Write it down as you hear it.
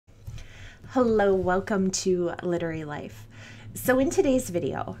Hello, welcome to Literary Life. So in today's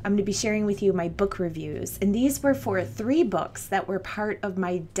video, I'm going to be sharing with you my book reviews, and these were for 3 books that were part of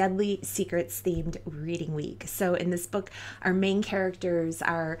my Deadly Secrets themed reading week. So in this book, our main characters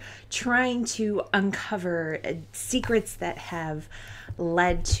are trying to uncover secrets that have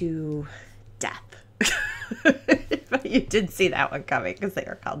led to death. You did see that one coming because they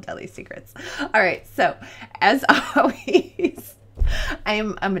are called Deadly Secrets. All right, so as always,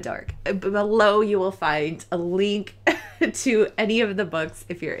 I'm a dork. Below you will find a link to any of the books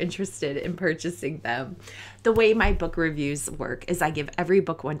if you're interested in purchasing them. The way my book reviews work is I give every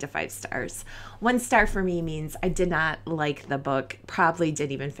book 1 to 5 stars. 1 star for me means I did not like the book, probably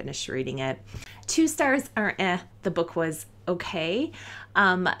didn't even finish reading it. 2 stars are the book was okay.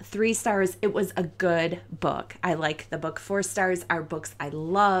 3 stars, it was a good book. I like the book. 4 stars are books I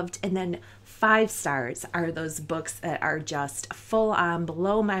loved. And then 5 stars are those books that are just full on,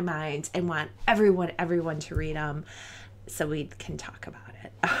 blow my mind, and want everyone to read them so we can talk about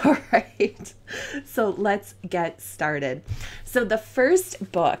it. All right, so let's get started. So the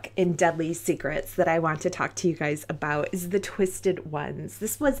first book in Deadly Secrets that I want to talk to you guys about is The Twisted Ones.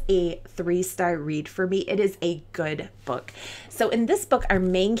 This was a 3-star read for me. It is a good book. So in this book, our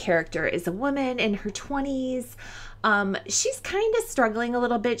main character is a woman in her 20s. She's kind of struggling a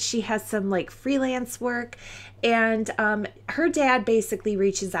little bit. She has some like freelance work, and her dad basically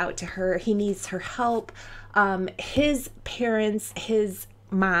reaches out to her. He needs her help. His parents, his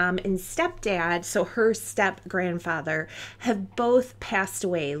mom and stepdad, so her step grandfather, have both passed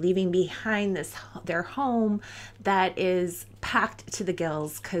away, leaving behind their home that is packed to the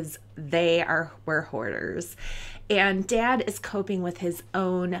gills because were hoarders. And dad is coping with his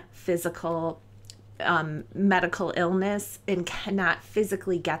own physical medical illness and cannot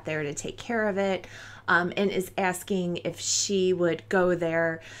physically get there to take care of it, and is asking if she would go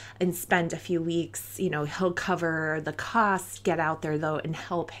there and spend a few weeks. You know, he'll cover the cost, get out there though and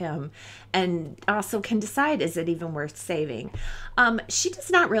help him, and also can decide, is it even worth saving? She does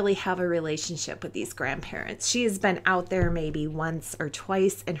not really have a relationship with these grandparents. She has been out there maybe once or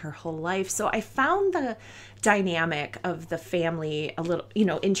twice in her whole life. So I found the dynamic of the family a little,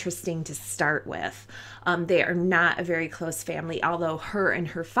 interesting to start with. They are not a very close family, although her and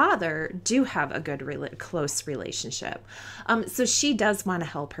her father do have a good, close relationship. So she does want to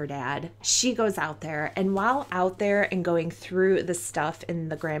help her dad. She goes out there, and while out there and going through the stuff in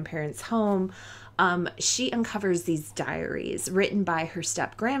the grandparents' home, she uncovers these diaries written by her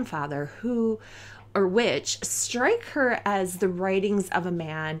step-grandfather which strike her as the writings of a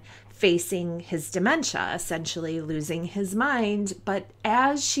man facing his dementia, essentially losing his mind. But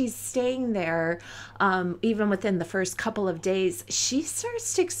as she's staying there, even within the first couple of days, she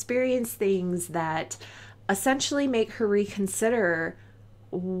starts to experience things that essentially make her reconsider,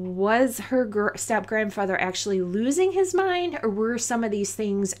 was her step-grandfather actually losing his mind, or were some of these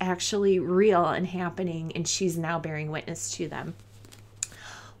things actually real and happening, and she's now bearing witness to them?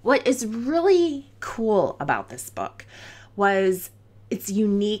 What is really cool about this book was its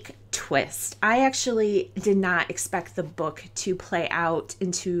unique twist. I actually did not expect the book to play out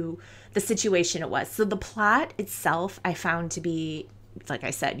into the situation it was. So the plot itself I found to be, like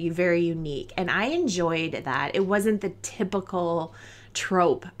I said, very unique, and I enjoyed that. It wasn't the typical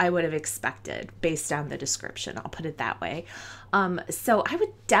trope I would have expected based on the description. I'll put it that way. So I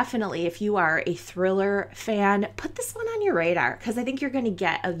would definitely, if you are a thriller fan, put this one on your radar, because I think you're going to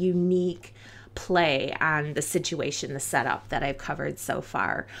get a unique play on the situation, the setup that I've covered so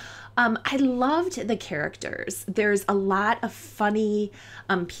far. I loved the characters. There's a lot of funny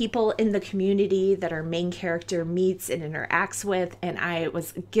people in the community that our main character meets and interacts with, and I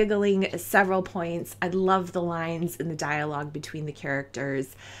was giggling at several points. I love the lines and the dialogue between the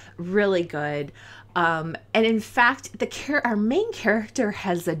characters. Really good. And in fact, our main character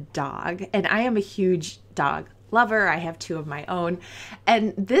has a dog, and I am a huge dog lover. I have 2 of my own,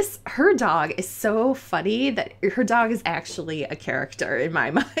 and her dog is so funny that her dog is actually a character in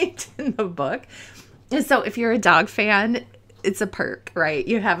my mind in the book. And so if you're a dog fan, it's a perk, right?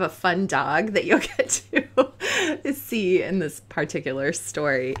 You have a fun dog that you'll get to see in this particular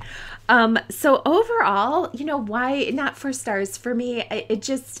story. So overall, why not 4 stars for me?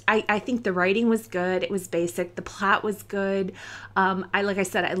 I think the writing was good. It was basic. The plot was good. Like I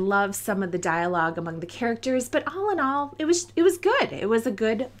said, I love some of the dialogue among the characters, but all in all, it was good. It was a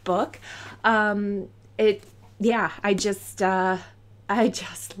good book. I just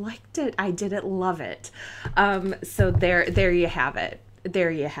liked it. I didn't love it. So there you have it.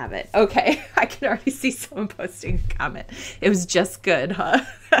 there you have it. Okay, I can already see someone posting a comment. It was just good, huh?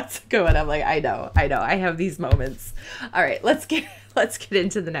 That's a good one. I'm like, I know. I have these moments. All right, let's get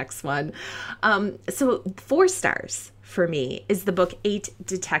into the next one. So 4 stars for me is the book 8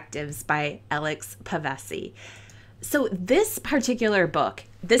 Detectives by Alex Pavesi. So this particular book,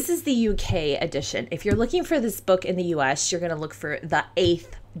 this is the UK edition. If you're looking for this book in the US, you're going to look for The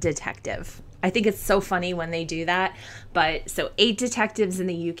 8th Detective. I think it's so funny when they do that. But so 8 Detectives in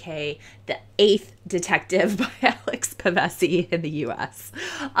the UK, The 8th Detective by Alex Pavesi in the US.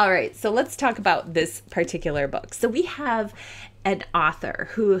 All right, so let's talk about this particular book. So we have an author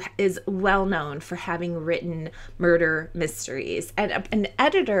who is well known for having written murder mysteries, and an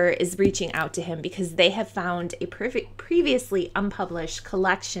editor is reaching out to him because they have found a previously unpublished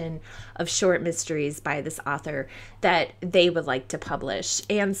collection of short mysteries by this author that they would like to publish.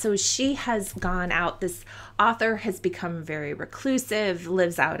 And so she has gone out. This author has become very reclusive,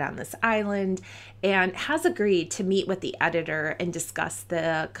 lives out on this island, and has agreed to meet with the editor and discuss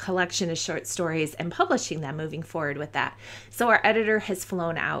the collection of short stories and publishing them moving forward with that. So our editor has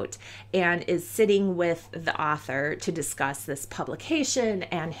flown out and is sitting with the author to discuss this publication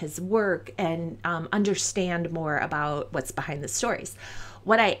and his work and understand more about what's behind the stories.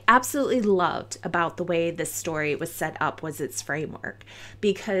 What I absolutely loved about the way this story was set up was its framework,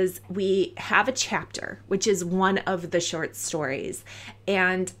 because we have a chapter, which is one of the short stories,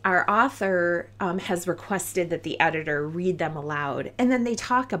 and our author has requested that the editor read them aloud, and then they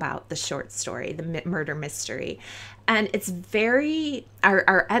talk about the short story, the murder mystery. And it's very,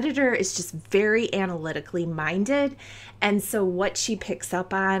 our editor is just very analytically minded. And so what she picks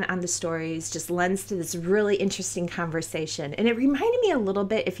up on the stories just lends to this really interesting conversation. And it reminded me a little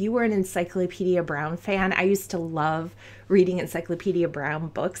bit, if you were an Encyclopedia Brown fan, I used to love reading Encyclopedia Brown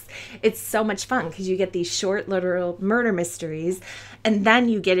books. It's so much fun because you get these short literal murder mysteries, and then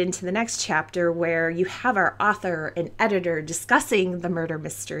you get into the next chapter where you have our author and editor discussing the murder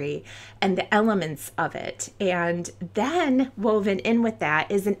mystery and the elements of it. And then woven in with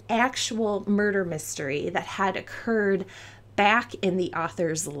that is an actual murder mystery that had occurred back in the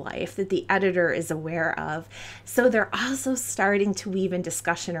author's life that the editor is aware of. So they're also starting to weave in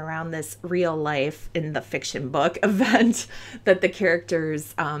discussion around this real life in the fiction book event that the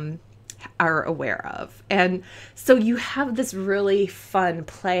characters are aware of. And so you have this really fun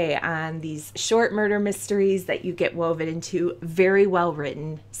play on these short murder mysteries that you get woven into, very well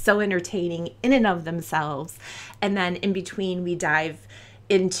written, so entertaining in and of themselves. And then in between, we dive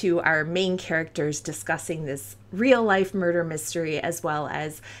into our main characters discussing this real life murder mystery, as well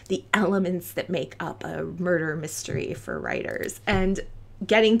as the elements that make up a murder mystery for writers, and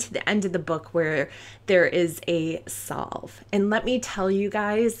getting to the end of the book where there is a solve. And let me tell you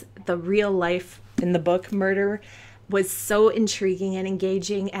guys, the real life in the book murder was so intriguing and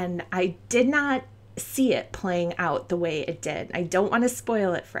engaging, and I did not see it playing out the way it did. I don't want to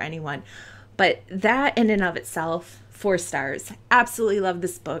spoil it for anyone, but that in and of itself, 4 stars. Absolutely love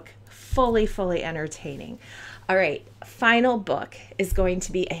this book. Fully entertaining. All right, final book is going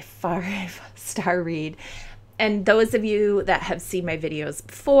to be a 5-star read. And those of you that have seen my videos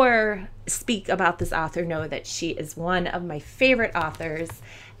before speak about this author know that she is one of my favorite authors.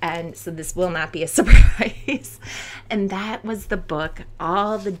 And so this will not be a surprise. And that was the book,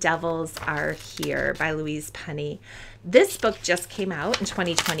 All the Devils Are Here by Louise. This book just came out in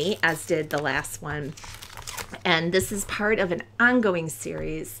 2020, as did the last one. And this is part of an ongoing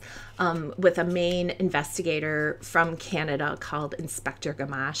series with a main investigator from Canada called Inspector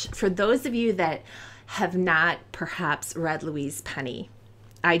Gamache. For those of you that have not perhaps read Louise Penny,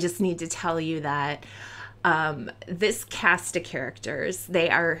 I just need to tell you that this cast of characters, they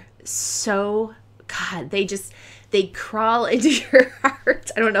are so, God, they crawl into your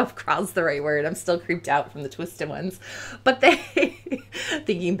heart. I don't know if crawl's the right word. I'm still creeped out from the twisted ones, but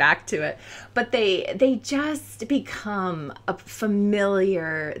thinking back to it, but they just become a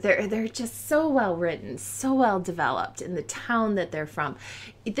familiar. They're just so well written, so well developed in the town that they're from.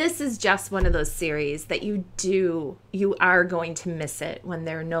 This is just one of those series that you are going to miss it when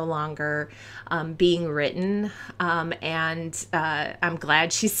they're no longer being written. And I'm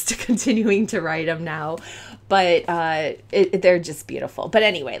glad she's continuing to write them now, but they're just beautiful. But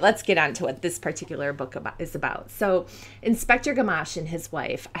anyway, let's get on to what this particular book is about. So Inspector Gamache and his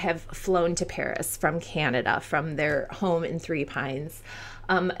wife have flown to Paris from Canada, from their home in Three Pines.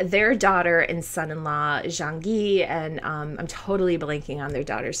 Their daughter and son-in-law, Jean-Guy, and I'm totally blanking on their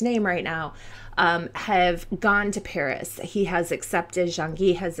daughter's name right now, have gone to Paris.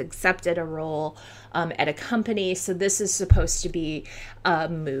 Jean-Guy has accepted a role at a company, so this is supposed to be a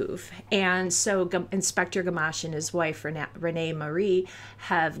move. And so Inspector Gamache and his wife, Renee Marie,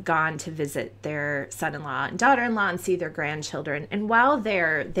 have gone to visit their son-in-law and daughter-in-law and see their grandchildren. And while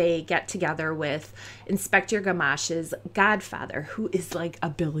there, they get together with Inspector Gamache's godfather, who is like a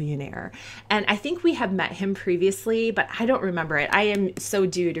billionaire. And I think we have met him previously, but I don't remember it. I am so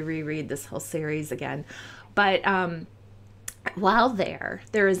due to reread this whole series again. But while there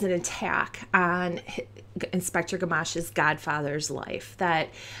is an attack on Inspector Gamache's godfather's life that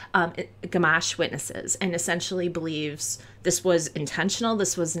Gamache witnesses and essentially believes this was intentional,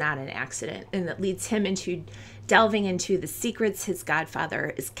 this was not an accident, and that leads him into delving into the secrets his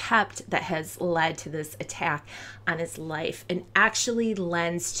godfather is kept that has led to this attack on his life, and actually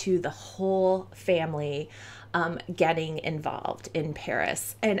lends to the whole family getting involved in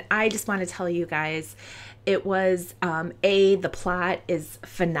Paris. And I just want to tell you guys, it was, the plot is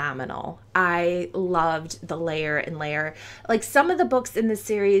phenomenal. I loved the layer and layer. Like, some of the books in the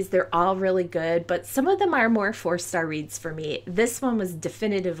series, they're all really good, but some of them are more 4-star reads for me. This one was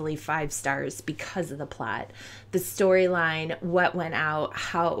definitively 5 stars because of the plot, the storyline, what went out,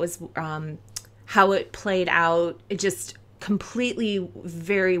 how it was, how it played out. It just completely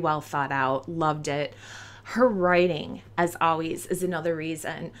very well thought out. Loved it. Her writing, as always, is another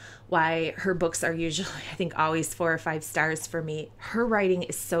reason why her books are usually, I think, always 4 or 5 stars for me. Her writing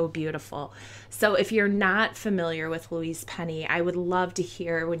is so beautiful. So if you're not familiar with Louise Penny, I would love to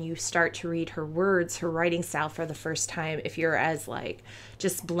hear when you start to read her words, her writing style for the first time, if you're as like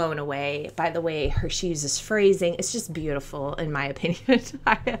just blown away by the way she uses phrasing. It's just beautiful, in my opinion.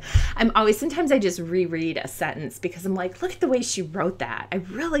 I'm always, sometimes I just reread a sentence because I'm like, look at the way she wrote that. I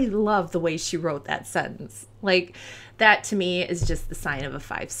really love the way she wrote that sentence. Like, that to me is just the sign of a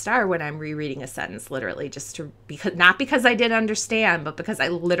 5-star when I'm rereading a sentence, literally, just to, because not because I didn't understand, but because I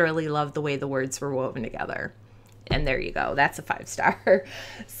literally love the way the words were woven together. And there you go. That's a 5-star.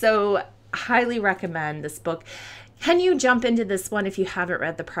 So highly recommend this book. Can you jump into this one if you haven't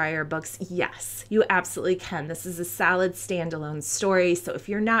read the prior books? Yes, you absolutely can. This is a solid standalone story. So if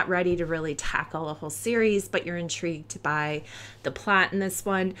you're not ready to really tackle a whole series, but you're intrigued by the plot in this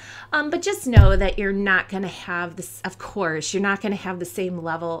one, but just know that you're not going to have this, of course, you're not going to have the same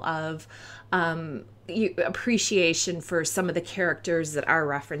level of appreciation for some of the characters that are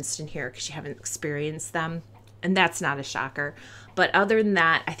referenced in here because you haven't experienced them. And that's not a shocker. But other than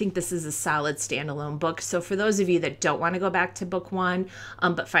that, I think this is a solid standalone book. So for those of you that don't want to go back to book 1,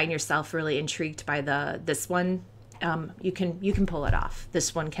 but find yourself really intrigued by this one, you can pull it off.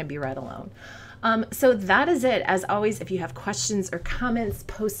 This one can be read alone. So that is it. As always, if you have questions or comments,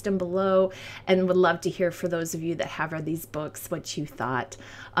 post them below, and would love to hear for those of you that have read these books what you thought.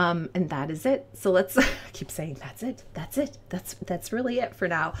 And that is it. So let's keep saying that's it. That's it. That's really it for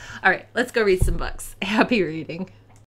now. All right, let's go read some books. Happy reading.